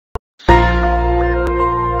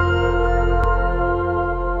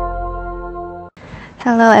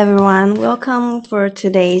Hello everyone, welcome for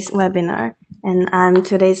today's webinar. And I'm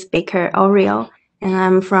today's speaker, Oriel, and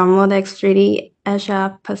I'm from Modex 3D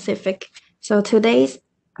Asia Pacific. So today's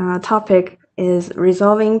topic is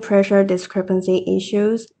resolving pressure discrepancy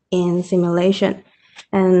issues in simulation.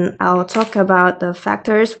 And I'll talk about the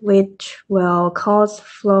factors which will cause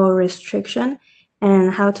flow restriction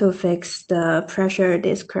and how to fix the pressure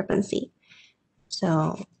discrepancy.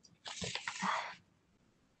 So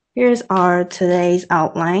here's our today's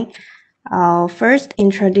outline. I'll first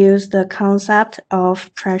introduce the concept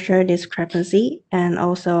of pressure discrepancy and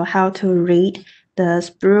also how to read the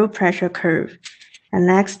Sprue pressure curve. And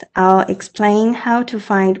next, I'll explain how to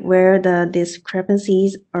find where the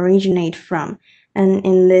discrepancies originate from. And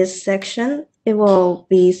in this section, it will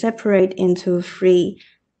be separated into three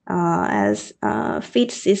as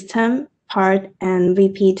feed system, part, and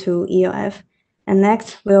VP to EOF. And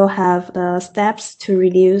next, we'll have the steps to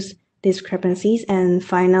reduce discrepancies, and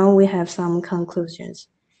final, we have some conclusions.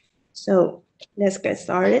 So let's get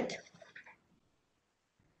started.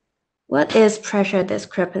 What is pressure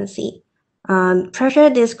discrepancy? Pressure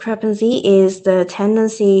discrepancy is the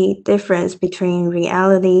tendency difference between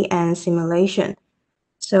reality and simulation.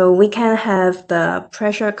 So we can have the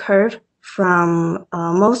pressure curve from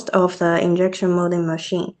most of the injection molding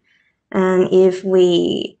machine. And if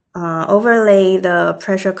we overlay the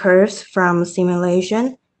pressure curves from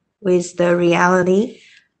simulation with the reality,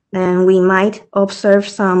 then we might observe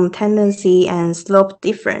some tendency and slope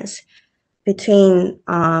difference between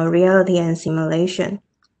reality and simulation.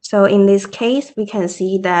 So in this case, we can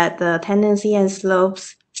see that the tendency and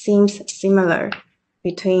slopes seems similar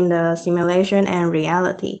between the simulation and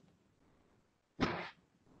reality.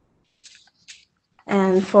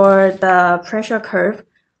 And for the pressure curve,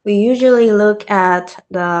 we usually look at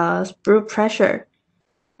the Sprue pressure.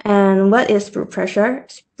 And what is Sprue pressure?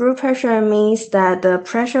 Sprue pressure means that the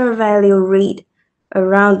pressure value read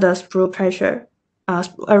around the Sprue pressure,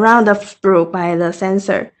 around the Sprue by the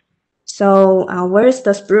sensor. So where's the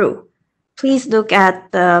Sprue? Please look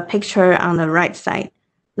at the picture on the right side.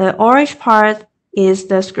 The orange part is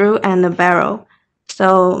the screw and the barrel.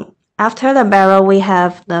 So after the barrel, we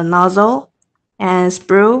have the nozzle and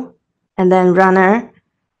Sprue, and then runner.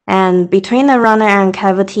 And between the runner and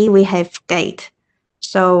cavity, we have gate.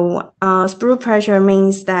 So Sprue pressure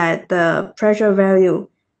means that the pressure value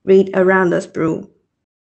read around the Sprue